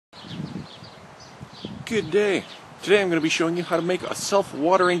Good day. Today I'm going to be showing you how to make a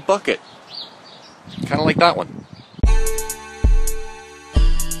self-watering bucket. Kind of like that one.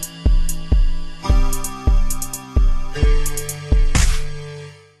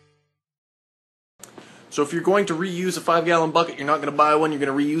 So if you're going to reuse a 5-gallon bucket, you're not going to buy one, you're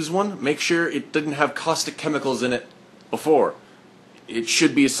going to reuse one, make sure it didn't have caustic chemicals in it before. It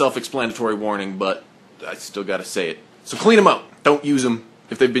should be a self-explanatory warning, but I still got to say it. So clean them out. Don't use them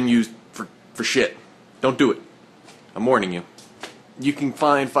if they've been used for shit. Don't do it. I'm warning you. You can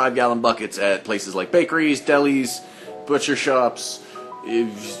find 5-gallon buckets at places like bakeries, delis, butcher shops,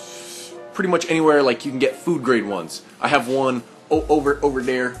 pretty much anywhere. Like you can get food grade ones. I have one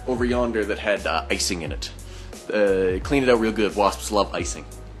over yonder that had icing in it. Clean it out real good. Wasps love icing.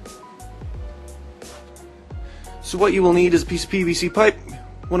 So what you will need is a piece of PVC pipe,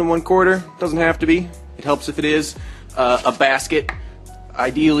 1 1/4. Doesn't have to be. It helps if it is. A basket.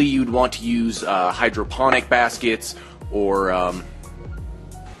 Ideally, you'd want to use hydroponic baskets or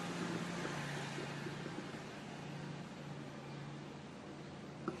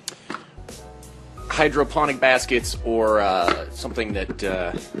something that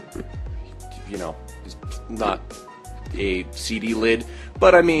you know, is not a CD lid.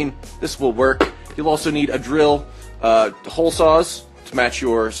 But I mean, this will work. You'll also need a drill, hole saws to match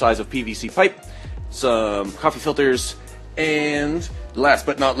your size of PVC pipe, some coffee filters, and last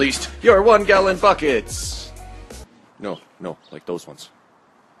but not least, your 1-gallon buckets. No, like those ones.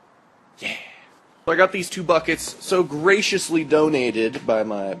 Yeah. So I got these 2 buckets so graciously donated by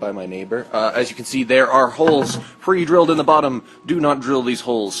my neighbor. As you can see, there are holes pre-drilled in the bottom. Do not drill these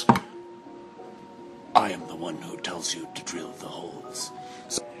holes. I am the one who tells you to drill the holes.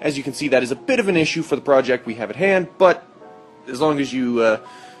 So, as you can see, that is a bit of an issue for the project we have at hand, but as long as you,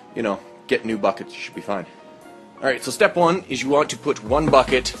 you know, get new buckets, you should be fine. Alright, so step 1 is you want to put one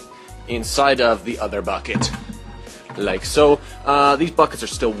bucket inside of the other bucket. Like so. These buckets are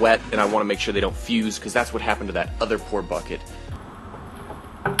still wet, and I want to make sure they don't fuse, because that's what happened to that other poor bucket.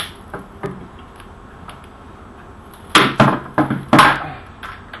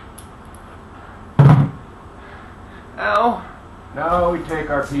 Now we take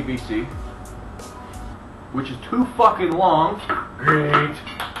our PVC, which is too fucking long. Great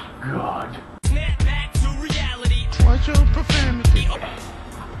God.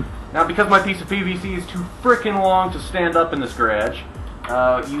 Now, because my piece of PVC is too frickin' long to stand up in this garage,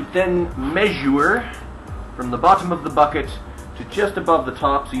 you then measure from the bottom of the bucket to just above the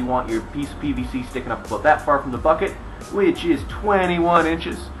top, so you want your piece of PVC sticking up about that far from the bucket, which is 21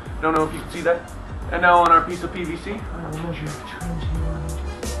 inches. Don't know if you can see that. And now on our piece of PVC, I will measure 21 inches.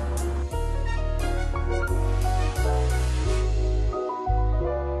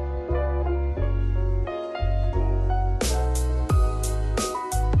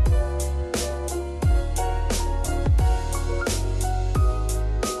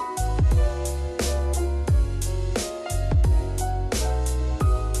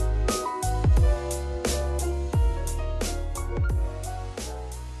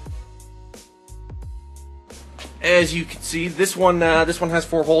 As you can see, this one has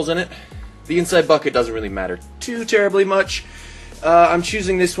 4 holes in it. The inside bucket doesn't really matter too terribly much. I'm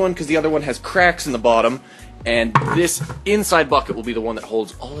choosing this one because the other one has cracks in the bottom, and this inside bucket will be the one that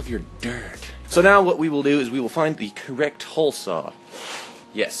holds all of your dirt. So now what we will do is we will find the correct hole saw.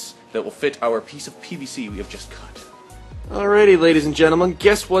 Yes, that will fit our piece of PVC we have just cut. Alrighty, ladies and gentlemen,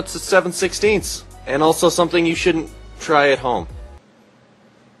 guess what's a 7/16? And also something you shouldn't try at home.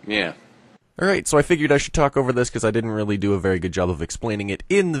 Yeah. Alright, so I figured I should talk over this because I didn't really do a very good job of explaining it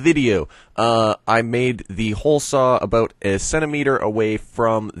in the video. I made the hole saw about a centimeter away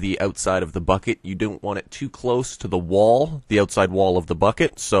from the outside of the bucket. You don't want it too close to the wall, the outside wall of the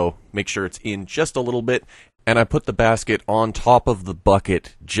bucket, so make sure it's in just a little bit. And I put the basket on top of the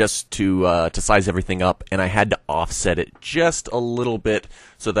bucket just to size everything up, and I had to offset it just a little bit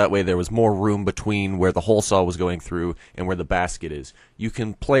so that way there was more room between where the hole saw was going through and where the basket is. You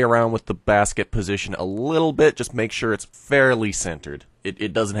can play around with the basket position a little bit, just make sure it's fairly centered.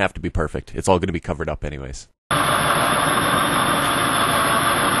 It doesn't have to be perfect. It's all going to be covered up anyways.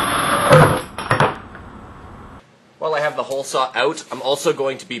 While I have the hole saw out, I'm also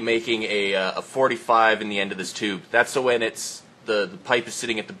going to be making a 45 in the end of this tube. That's so when the pipe is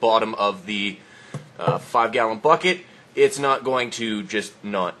sitting at the bottom of the 5-gallon bucket, it's not going to just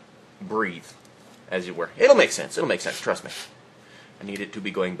not breathe, as it were. It'll make sense. It'll make sense. Trust me. I need it to be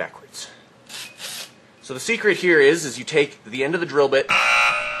going backwards. So the secret here is you take the end of the drill bit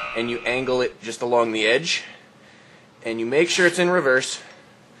and you angle it just along the edge, and you make sure it's in reverse.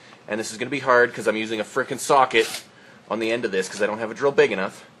 And this is going to be hard because I'm using a frickin' socket on the end of this because I don't have a drill big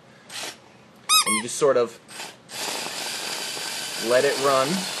enough. And you just sort of let it run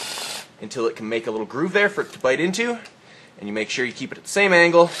until it can make a little groove there for it to bite into. And you make sure you keep it at the same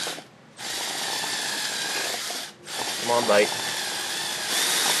angle. Come on, bite.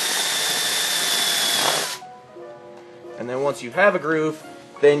 And then once you have a groove,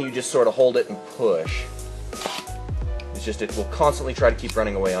 then you just sort of hold it and push. It's just, it will constantly try to keep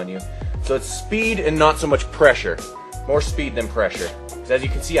running away on you. So it's speed and not so much pressure. More speed than pressure. Because as you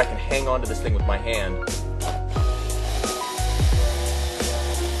can see, I can hang on to this thing with my hand.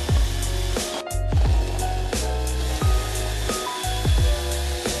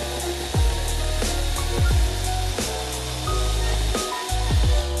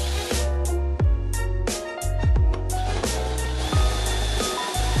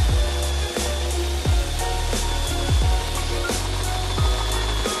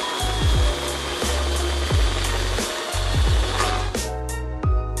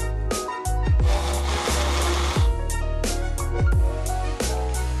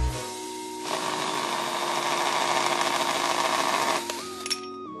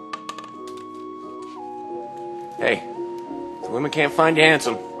 Hey, if the women can't find you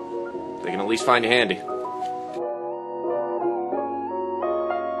handsome, they can at least find you handy.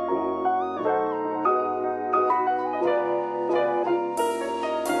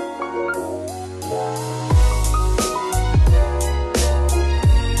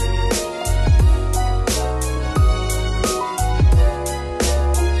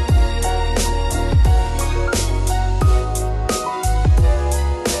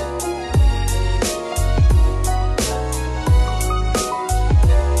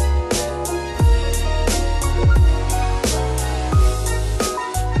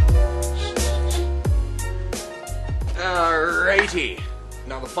 Alrighty.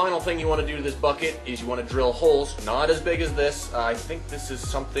 Now the final thing you want to do to this bucket is you want to drill holes, not as big as this. I think this is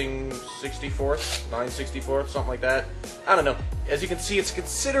something 64th, 9/64th, something like that. I don't know. As you can see, it's a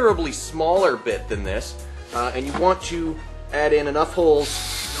considerably smaller bit than this, and you want to add in enough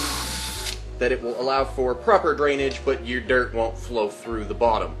holes that it will allow for proper drainage, but your dirt won't flow through the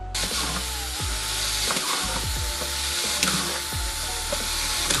bottom.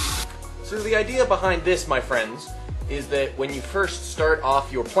 So the idea behind this, my friends, is that when you first start off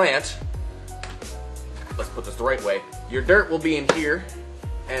your plant, let's put this the right way, your dirt will be in here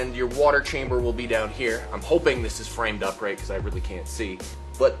and your water chamber will be down here. I'm hoping this is framed up right because I really can't see.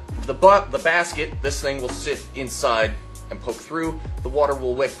 But the basket, this thing will sit inside and poke through. The water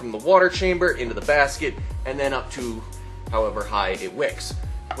will wick from the water chamber into the basket and then up to however high it wicks.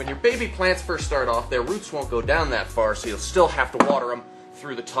 When your baby plants first start off, their roots won't go down that far, so you'll still have to water them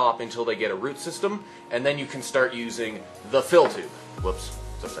through the top until they get a root system, and then you can start using the fill tube. Whoops,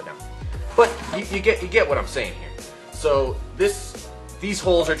 it's upside down. But you get what I'm saying here. So these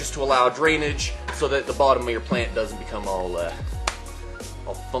holes are just to allow drainage so that the bottom of your plant doesn't become all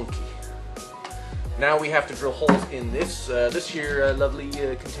funky. Now we have to drill holes in this here lovely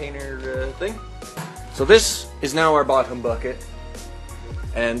container thing. So this is now our bottom bucket,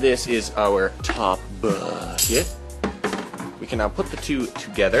 and this is our top bucket. We can now put the two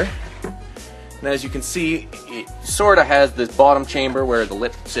together, and as you can see, it sort of has this bottom chamber where the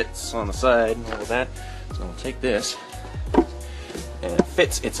lip sits on the side and all of that. So we'll take this, and it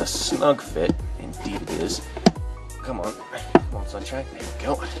fits. It's a snug fit, indeed it is. Come on, sunshine. There we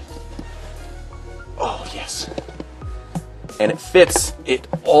go. Oh yes, and it fits. It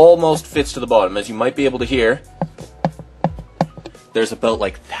almost fits to the bottom, as you might be able to hear. There's about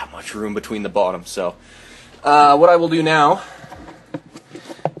like that much room between the bottom. So what I will do now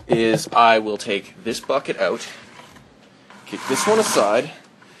is I will take this bucket out, kick this one aside,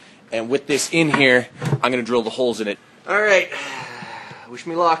 and with this in here, I'm going to drill the holes in it. Alright, wish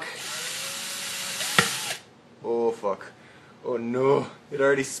me luck. Oh fuck. Oh no, it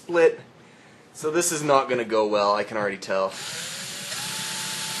already split. So this is not going to go well, I can already tell.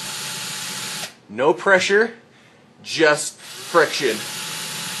 No pressure, just friction.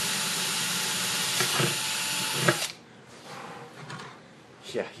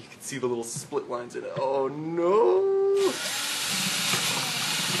 Yeah, you can see the little split lines in it. Oh no!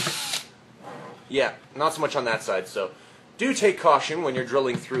 Yeah, not so much on that side, so do take caution when you're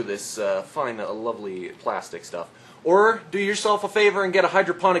drilling through this fine, lovely plastic stuff. Or do yourself a favor and get a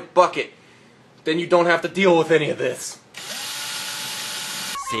hydroponic bucket. Then you don't have to deal with any of this.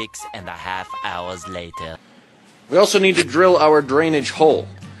 6.5 hours later. We also need to drill our drainage hole.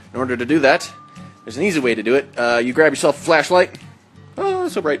 In order to do that, there's an easy way to do it. You grab yourself a flashlight. Oh,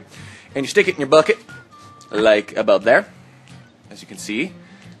 that's so bright. And you stick it in your bucket, like about there. As you can see,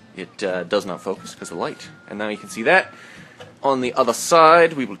 it does not focus because of the light. And now you can see that. On the other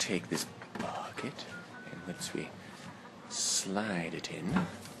side, we will take this bucket. bucket, and once we slide it in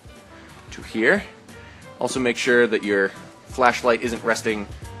to here. Also make sure that your flashlight isn't resting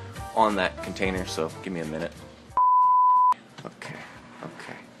on that container, so give me a minute. Okay,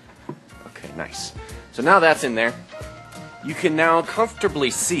 nice. So now that's in there. You can now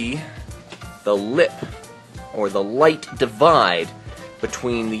comfortably see the lip, or the light divide,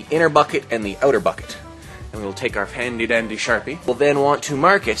 between the inner bucket and the outer bucket. And we'll take our handy dandy Sharpie. We'll then want to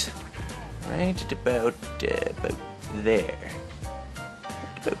mark it right at about there.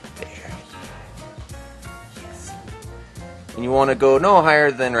 About there. Yes. And you want to go no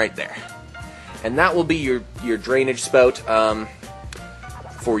higher than right there. And that will be your drainage spout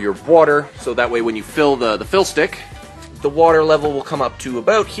for your water, so that way when you fill the fill stick, the water level will come up to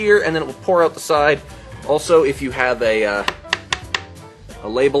about here, and then it will pour out the side. Also, if you have a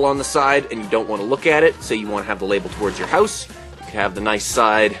label on the side and you don't want to look at it, say you want to have the label towards your house, you can have the nice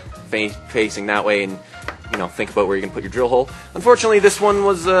side facing that way, and think about where you're going to put your drill hole. Unfortunately, this one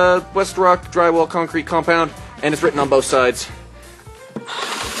was West Rock Drywall Concrete Compound, and it's written on both sides.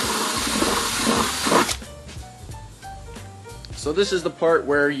 So this is the part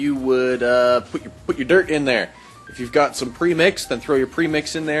where you would put your dirt in there. If you've got some pre-mix, then throw your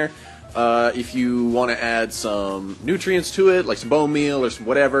pre-mix in there. If you want to add some nutrients to it, like some bone meal or some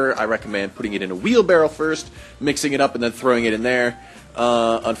whatever, I recommend putting it in a wheelbarrow first, mixing it up, and then throwing it in there.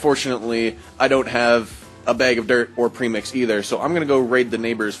 Unfortunately, I don't have a bag of dirt or pre-mix either, so I'm going to go raid the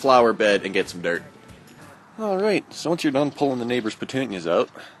neighbor's flower bed and get some dirt. Alright, so once you're done pulling the neighbor's petunias out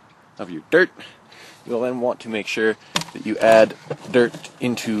of your dirt, you'll then want to make sure that you add dirt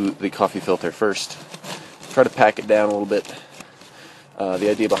into the coffee filter first. Try to pack it down a little bit. The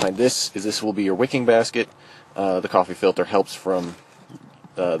idea behind this is this will be your wicking basket. The coffee filter helps from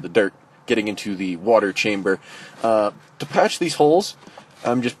the dirt getting into the water chamber. To patch these holes,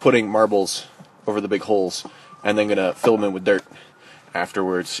 I'm just putting marbles over the big holes and then going to fill them in with dirt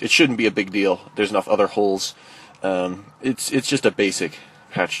afterwards. It shouldn't be a big deal. There's enough other holes. It's just a basic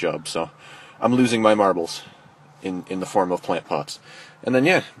patch job, so I'm losing my marbles in the form of plant pots. And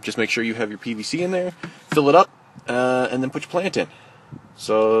then just make sure you have your PVC in there, fill it up, and then put your plant in.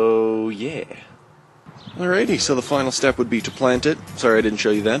 So alrighty, so the final step would be to plant it. Sorry I didn't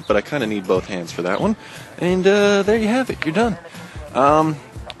show you that, but I kind of need both hands for that one. And there you have it, you're done.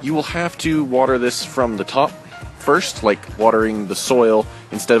 You will have to water this from the top first, like watering the soil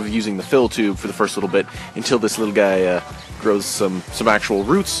instead of using the fill tube for the first little bit, until this little guy grows some actual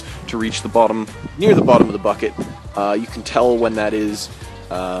roots to reach the bottom, near the bottom of the bucket. You can tell when that is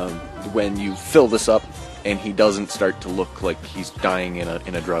when you fill this up and he doesn't start to look like he's dying in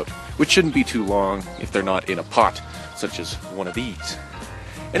a drought, which shouldn't be too long if they're not in a pot such as one of these.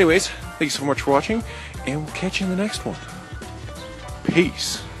 Anyways, thank you so much for watching, and we'll catch you in the next one.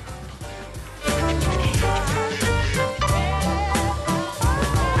 Peace.